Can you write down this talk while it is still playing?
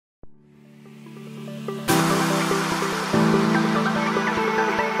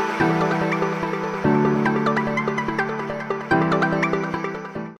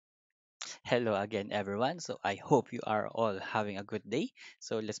Hello again, everyone. So I hope you are all having a good day.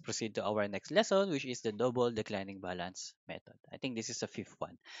 So let's proceed to our next lesson, which is the double declining balance method. I think this is the fifth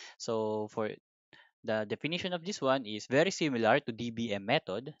one. So for the definition of this one is very similar to DBM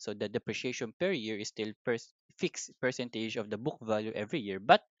method. So the depreciation per year is still fixed percentage of the book value every year,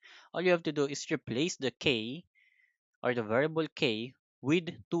 but all you have to do is replace the K or the variable K with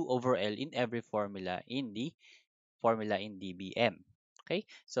 2 over L in every formula in the formula in DBM. Okay,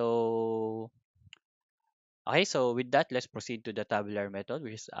 so with that, let's proceed to the tabular method,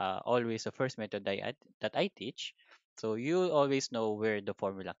 which is always the first method that I teach. So you always know where the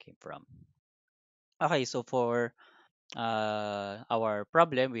formula came from. Okay, so for our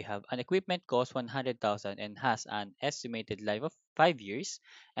problem, we have an equipment costs 100,000 and has an estimated life of 5 years,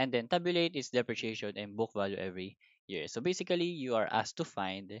 and then tabulate its depreciation and book value every year. So basically, you are asked to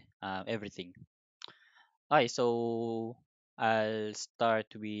find everything. Okay, so I'll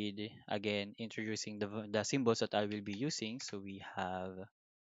start with again introducing the symbols that I will be using. So we have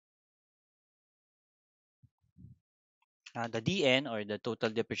the DN or the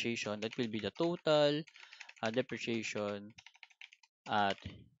total depreciation. That will be the total depreciation at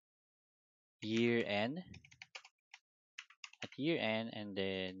year end, and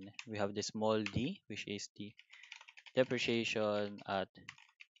then we have the small d, which is the depreciation at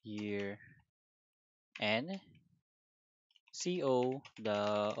year end. CO,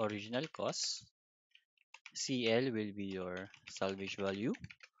 the original cost. CL will be your salvage value,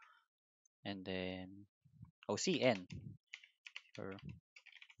 and then OCN, your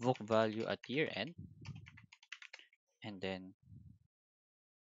book value at year end, and then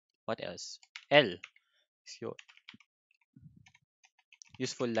what else? L is your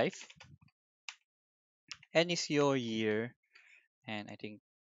useful life, N is your year, and I think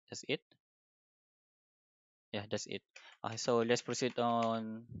that's it. Yeah, that's it. Okay, so let's proceed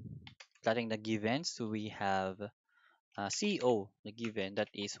on plotting the givens. So we have CO, the given, that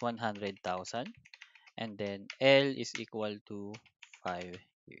is 100,000, and then L is equal to 5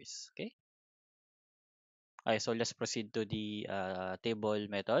 years. Okay, so let's proceed to the table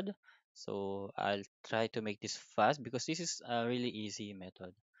method. So I'll try to make this fast because this is a really easy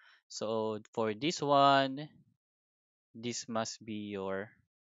method. So for this one, this must be your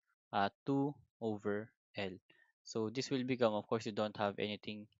 2 over L. So this will become, of course, you don't have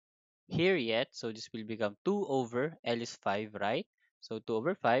anything here yet. So this will become 2 over L is 5, right? So 2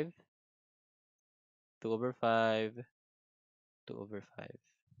 over 5, 2 over 5, 2 over 5,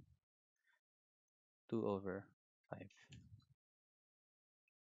 2 over 5.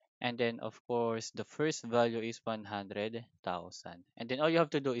 And then, of course, the first value is 100,000. And then all you have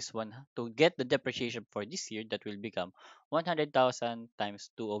to do is to get the depreciation for this year, that will become 100,000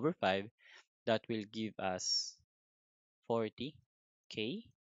 times 2 over 5. That will give us 40K.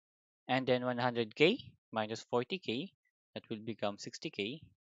 And then 100K minus 40K, that will become 60K.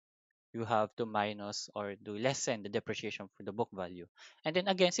 You have to minus or do lessen the depreciation for the book value. And then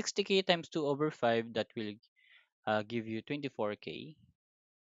again, 60K times 2 over 5, that will give you 24K.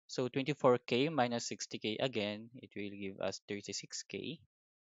 So 24K minus 60K again, it will give us 36K.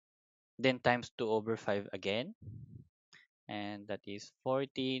 Then times 2 over 5 again, and that is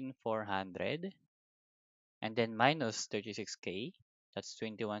 14,400. And then minus 36K, that's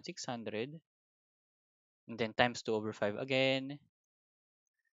 21,600. And then times 2 over 5 again,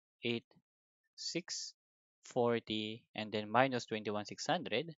 8, 6, 40, and then minus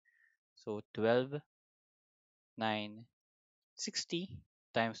 21,600. So 12, 9, 60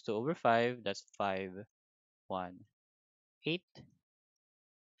 times 2 over 5, that's 5, 1, 8,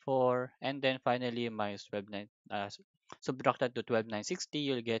 4, and then finally minus 12, 9, subtracted to 12, 9, 60,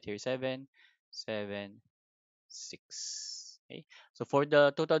 you'll get here 7, 7, 6. Okay, so for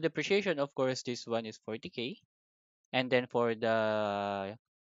the total depreciation, of course, this one is 40K. And then for the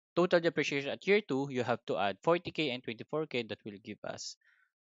total depreciation at year 2, you have to add 40K and 24K. That will give us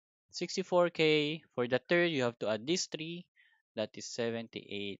 64K. For the third, you have to add these three. That is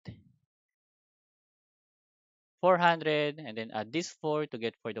 78, 400, and then add this 4 to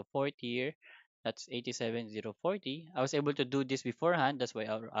get for the fourth year. That's 87,040. I was able to do this beforehand. That's why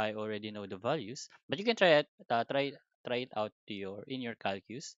I already know the values. But you can try it. Try it out to your in your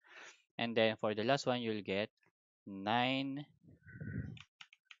calculus. And then for the last one, you'll get 9,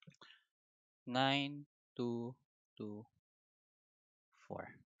 9, 2, 2, 4.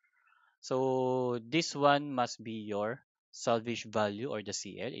 So this one must be your salvage value or the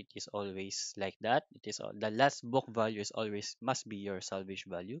CL. It is always like that. The last book value is always must be your salvage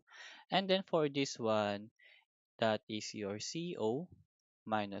value. And then for this one, that is your CO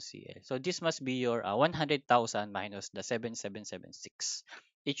minus CL. So this must be your 100,000 minus the 7776.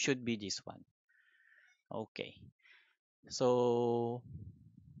 it should be this one. Okay. So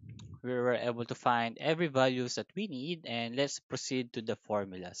we were able to find every values that we need, and let's proceed to the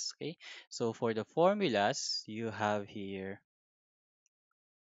formulas. Okay. So for the formulas, you have here,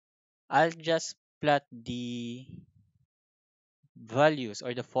 I'll just plot the values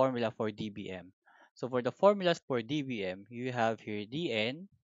or the formula for DBM. So for the formulas for DBM, you have here DN.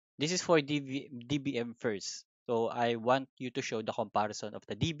 This is for DBM first. So I want you to show the comparison of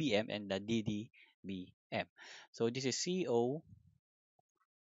the DBM and the DDBM. So this is CO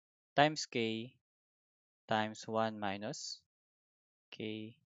times K times 1 minus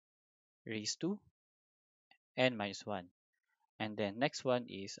K raised to N minus 1. And then next one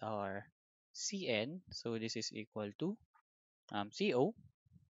is our Cn. So this is equal to CO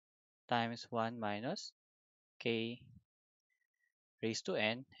times 1 minus K raised to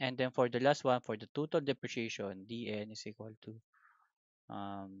N. And then for the last one, for the total depreciation, Dn is equal to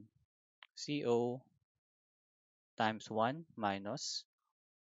um, CO times 1 minus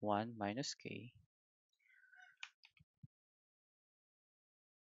 1 minus K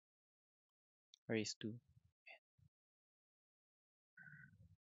raised to.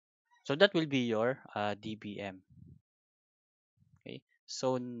 So that will be your DBM. Okay.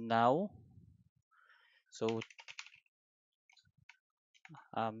 So now, so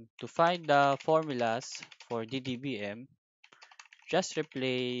to find the formulas for DDBM, just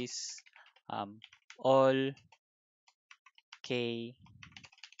replace um, all K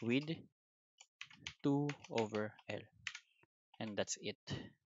with 2 over L. And that's it.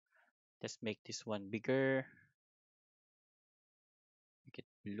 Let's make this one bigger. Make it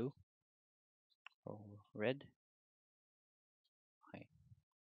blue or red. Okay.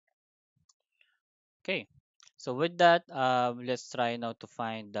 Okay. So with that, let's try now to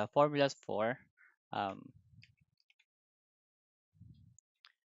find the formulas for um,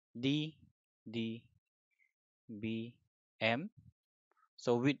 D, D, B, M.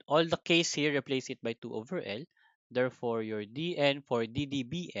 So with all the K's here, replace it by 2 over L. Therefore, your Dn for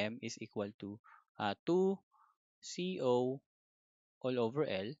DDBM is equal to 2 CO all over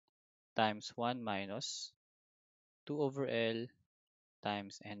L times 1 minus 2 over L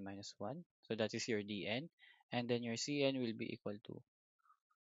times N minus 1. So that is your Dn. And then your Cn will be equal to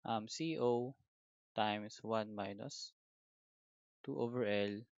CO times 1 minus 2 over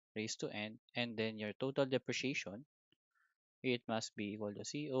L raised to N. And then your total depreciation, it must be equal to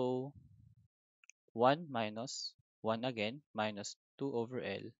CO 1 minus 1 again minus 2 over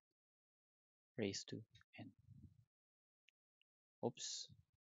L raised to N. Oops,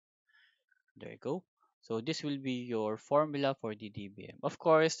 there you go. So this will be your formula for the DBM. Of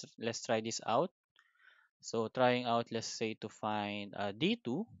course, let's try this out. So trying out, let's say to find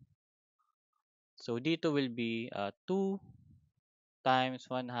D2. So D2 will be 2 times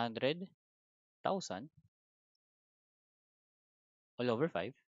 100,000 all over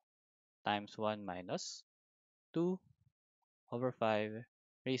 5 times 1 minus 2 over 5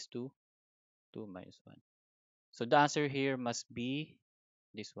 raised to 2 minus 1. So the answer here must be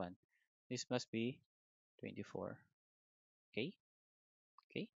this one. This must be 24. Okay,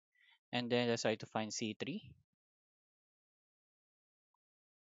 okay. And then let's try to find C3.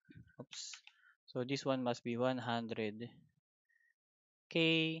 Oops. So this one must be 100K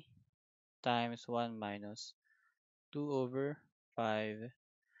times 1 minus 2 over 5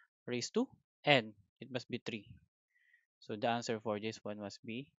 raised to N. It must be 3. So the answer for this one must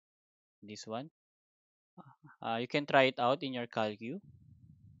be this one. You can try it out in your calcu.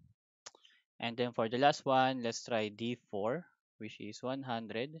 And then for the last one, let's try D4, which is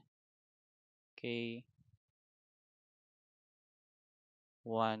 100K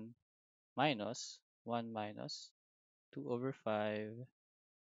 1 1 minus 2 over 5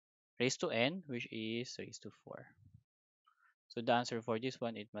 raised to N, which is raised to 4. So the answer for this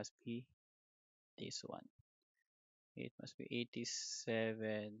one, it must be this one. It must be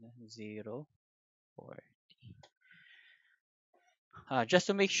 87,040. Just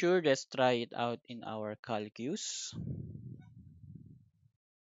to make sure, let's try it out in our calculus.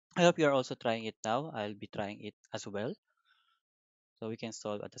 I hope you're also trying it now. I'll be trying it as well. So we can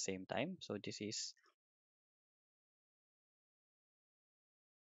solve at the same time. So this is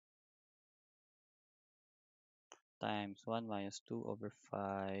times 1 minus 2 over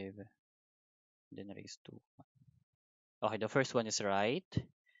 5, then raised to 1. Okay, the first one is right.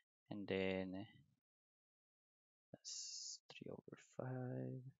 And then that's 3 over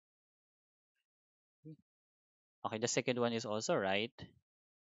 5. Okay, the second one is also right.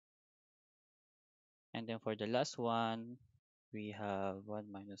 And then for the last one, we have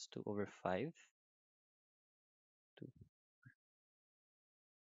 1 minus 2 over 5. 2.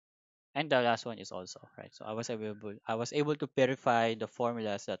 And the last one is also right. So I was able to verify the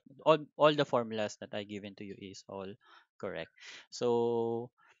formulas that all the formulas that I given to you is all correct. So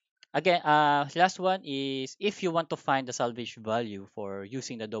again, last one is if you want to find the salvage value for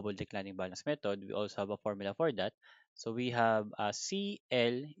using the double declining balance method, we also have a formula for that. So we have a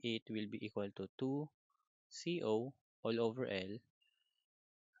CL, it will be equal to 2 CO all over L.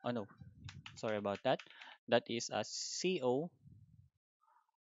 Oh no, sorry about that. That is a CO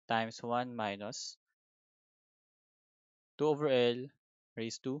times 1 minus 2 over L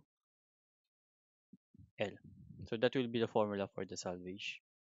raised to L. So that will be the formula for the salvage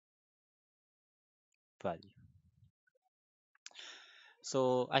value.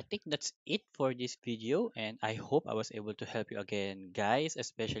 So I think that's it for this video, and I hope I was able to help you again, guys,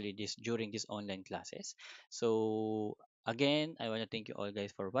 especially this during these online classes. So again, I want to thank you all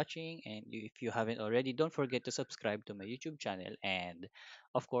guys for watching, and if you haven't already, don't forget to subscribe to my YouTube channel, and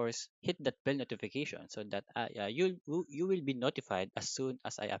of course hit that bell notification so that you will be notified as soon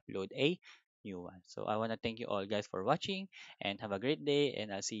as I upload a new one. So I want to thank you all guys for watching, and have a great day,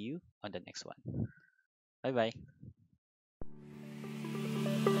 and I'll see you on the next one. Bye bye.